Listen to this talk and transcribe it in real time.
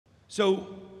So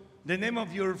the name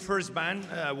of your first band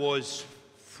was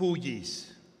Fugees.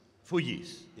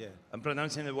 Fugees. Yeah. I'm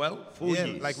pronouncing it well?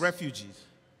 Fugees. Yeah, like refugees.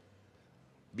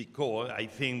 Because I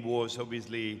think was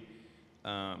obviously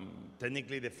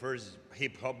technically the first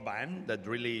hip hop band that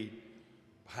really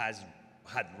has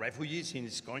had refugees in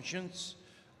its conscience.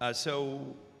 So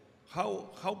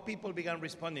how people began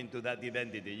responding to that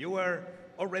identity? You were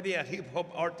already a hip hop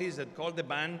artist that called the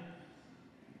band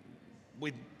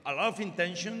with a lot of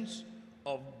intentions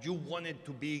of you wanted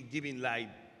to be giving light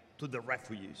to the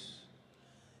refugees.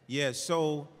 Yeah,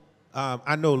 so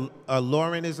I know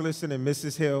Lauren is listening,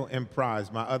 Mrs. Hill, and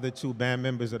Prize, my other two band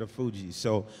members of the Fugees.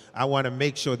 So I want to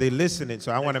make sure they're listening.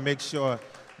 So I want to make sure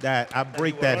that I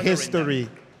break that history.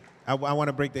 I want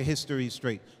to break the history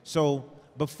straight. So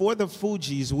before the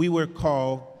Fugees, we were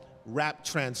called rap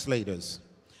translators.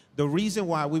 The reason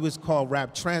why we was called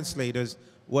rap translators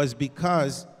was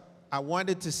because I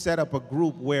wanted to set up a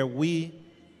group where we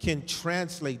can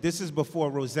translate. This is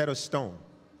before Rosetta Stone.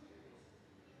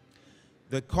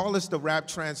 They call us the rap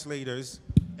translators,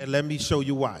 and let me show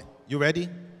you why. You ready?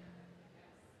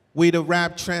 We the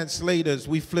rap translators,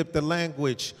 we flip the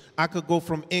language. I could go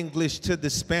from English to the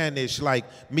Spanish, like,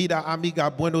 mira amiga,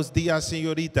 buenos días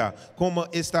señorita, ¿cómo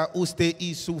está usted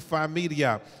y su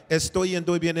familia? Estoy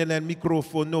yendo bien en el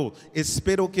micrófono,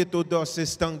 espero que todos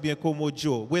están bien como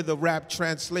yo. We're the rap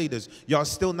translators. Y'all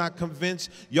still not convinced?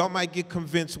 Y'all might get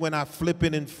convinced when I flip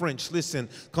it in French. Listen,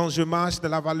 quand je marche de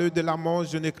la valeur de l'amour,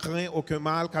 je ne crains aucun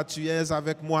mal car tu es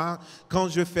avec moi. Quand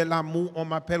je fais l'amour, on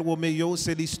m'appelle Romeo,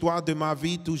 c'est l'histoire de ma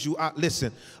vie, toujours.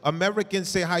 Listen, Americans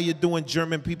say how you doing,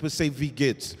 German people say wie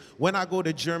geht's. When I go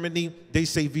to Germany, they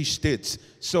say wie steht's.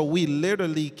 So we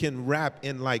literally can rap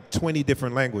in like 20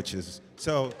 different languages.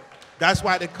 So that's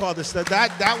why they call us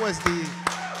that was the,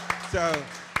 so,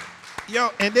 yo,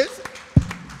 and this,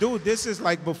 dude, this is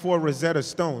like before Rosetta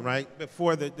Stone, right?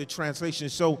 Before the translation.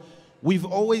 So we've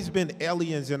always been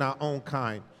aliens in our own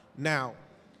kind. Now,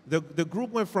 the group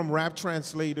went from rap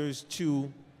translators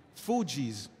to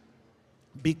Fugees,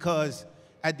 because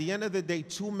at the end of the day,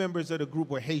 two members of the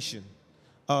group were Haitian,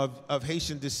 of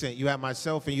Haitian descent. You have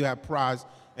myself and you have Praz,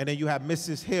 and then you have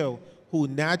Mrs. Hill, who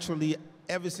naturally,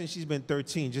 ever since she's been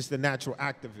 13, just a natural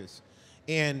activist.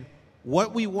 And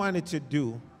what we wanted to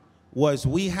do was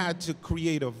we had to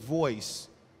create a voice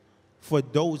for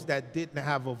those that didn't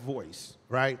have a voice,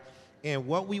 right? And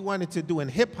what we wanted to do in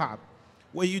hip hop,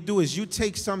 what you do is you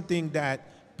take something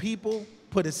that people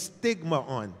put a stigma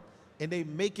on, and they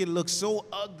make it look so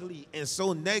ugly and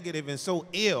so negative and so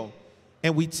ill.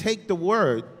 And we take the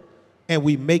word and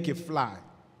we make it fly.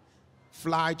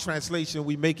 Fly translation,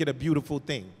 we make it a beautiful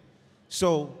thing.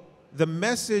 So the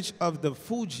message of the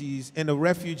Fugees and the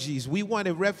refugees, we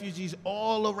wanted refugees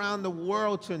all around the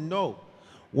world to know,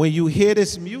 when you hear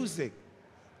this music,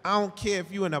 I don't care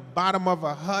if you're in the bottom of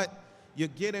a hut, you're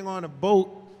getting on a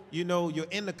boat, you know, you're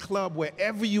in the club,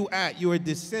 wherever you at, you're a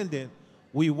descendant.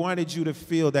 We wanted you to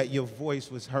feel that your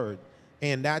voice was heard.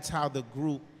 And that's how the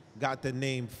group got the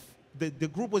name. The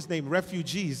group was named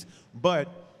Refugees, but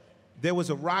there was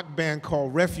a rock band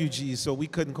called Refugees, so we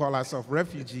couldn't call ourselves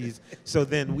Refugees. So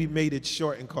then we made it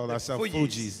short and called ourselves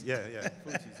Fugees. Yeah, Fugees.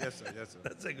 Yes, sir, yes, sir.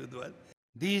 That's a good one.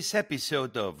 This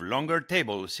episode of Longer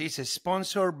Tables is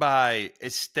sponsored by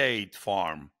State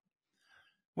Farm.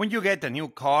 When you get a new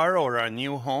car or a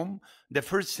new home, the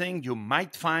first thing you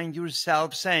might find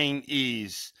yourself saying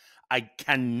is, I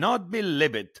cannot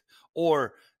believe it,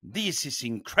 or this is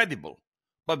incredible.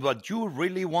 But what you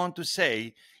really want to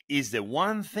say is the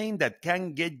one thing that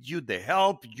can get you the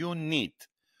help you need.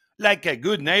 Like a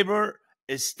good neighbor,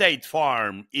 State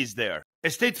Farm is there.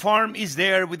 State Farm is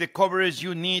there with the coverage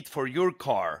you need for your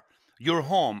car, your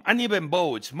home, and even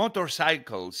boats,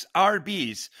 motorcycles,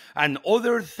 RVs, and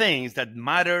other things that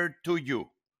matter to you.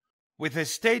 With a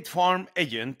State Farm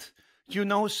agent, you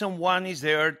know someone is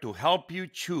there to help you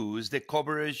choose the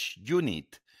coverage you need.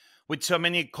 With so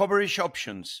many coverage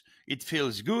options, it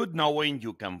feels good knowing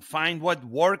you can find what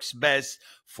works best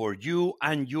for you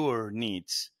and your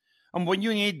needs. And when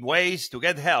you need ways to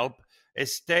get help,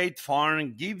 State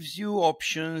Farm gives you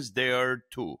options there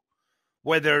too.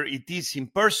 Whether it is in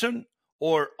person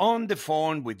or on the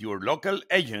phone with your local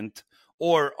agent,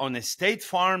 or on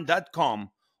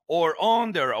statefarm.com, or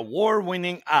on their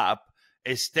award-winning app,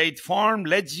 State Farm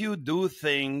lets you do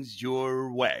things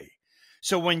your way.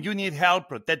 So when you need help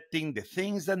protecting the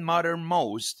things that matter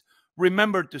most,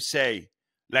 remember to say,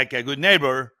 like a good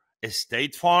neighbor,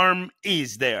 State Farm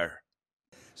is there.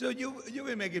 So you've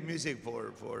been making music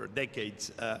for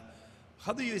decades.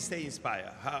 How do you stay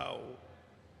inspired? How,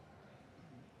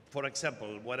 for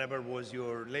example, whatever was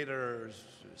your later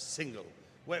single,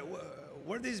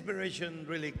 where the inspiration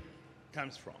really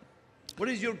comes from? What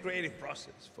is your creative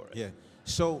process for it? Yeah.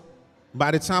 So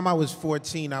by the time I was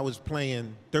 14, I was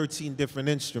playing 13 different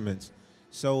instruments.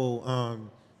 So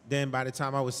then by the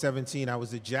time I was 17, I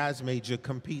was a jazz major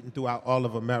competing throughout all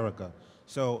of America.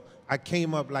 So I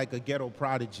came up like a ghetto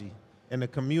prodigy in the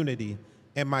community.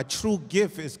 And my true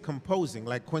gift is composing,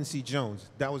 like Quincy Jones.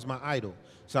 That was my idol.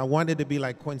 So I wanted to be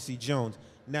like Quincy Jones.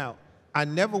 Now, I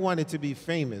never wanted to be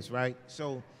famous, right?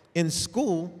 So in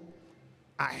school,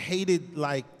 I hated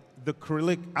like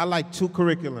I like two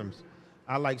curriculums.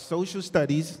 I like social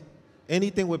studies,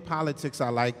 anything with politics I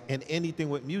like, and anything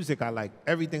with music I like.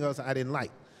 Everything else I didn't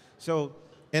like. So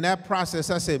in that process,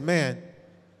 I said, man,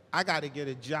 I got to get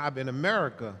a job in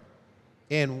America.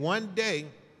 And one day,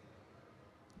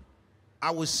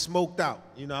 I was smoked out.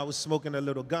 You know, I was smoking a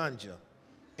little ganja.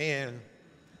 And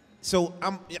so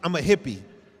I'm a hippie.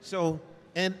 So,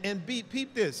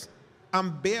 peep this.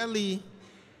 I'm barely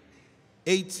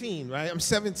 18, right? I'm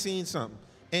 17 something.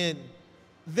 And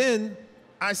then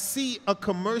I see a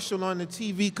commercial on the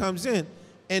TV comes in,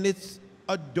 and it's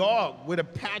a dog with a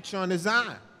patch on his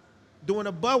eye doing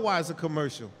a Budweiser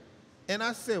commercial. And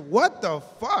I said, what the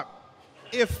fuck?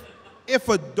 If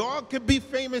a dog could be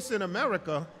famous in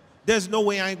America, there's no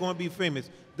way I ain't gonna be famous.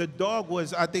 The dog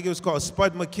was, I think it was called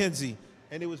Spud McKenzie,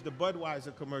 and it was the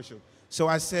Budweiser commercial. So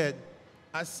I said,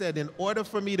 in order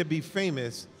for me to be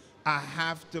famous, I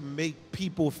have to make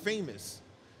people famous.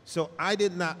 So I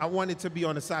wanted to be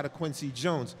on the side of Quincy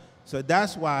Jones. So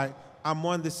that's why I'm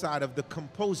on the side of the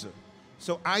composer.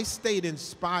 So I stayed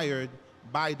inspired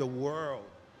by the world.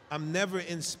 I'm never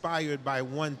inspired by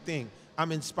one thing.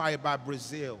 I'm inspired by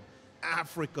Brazil,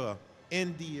 Africa,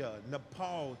 India,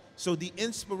 Nepal. So the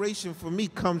inspiration for me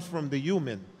comes from the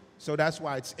human. So that's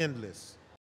why it's endless.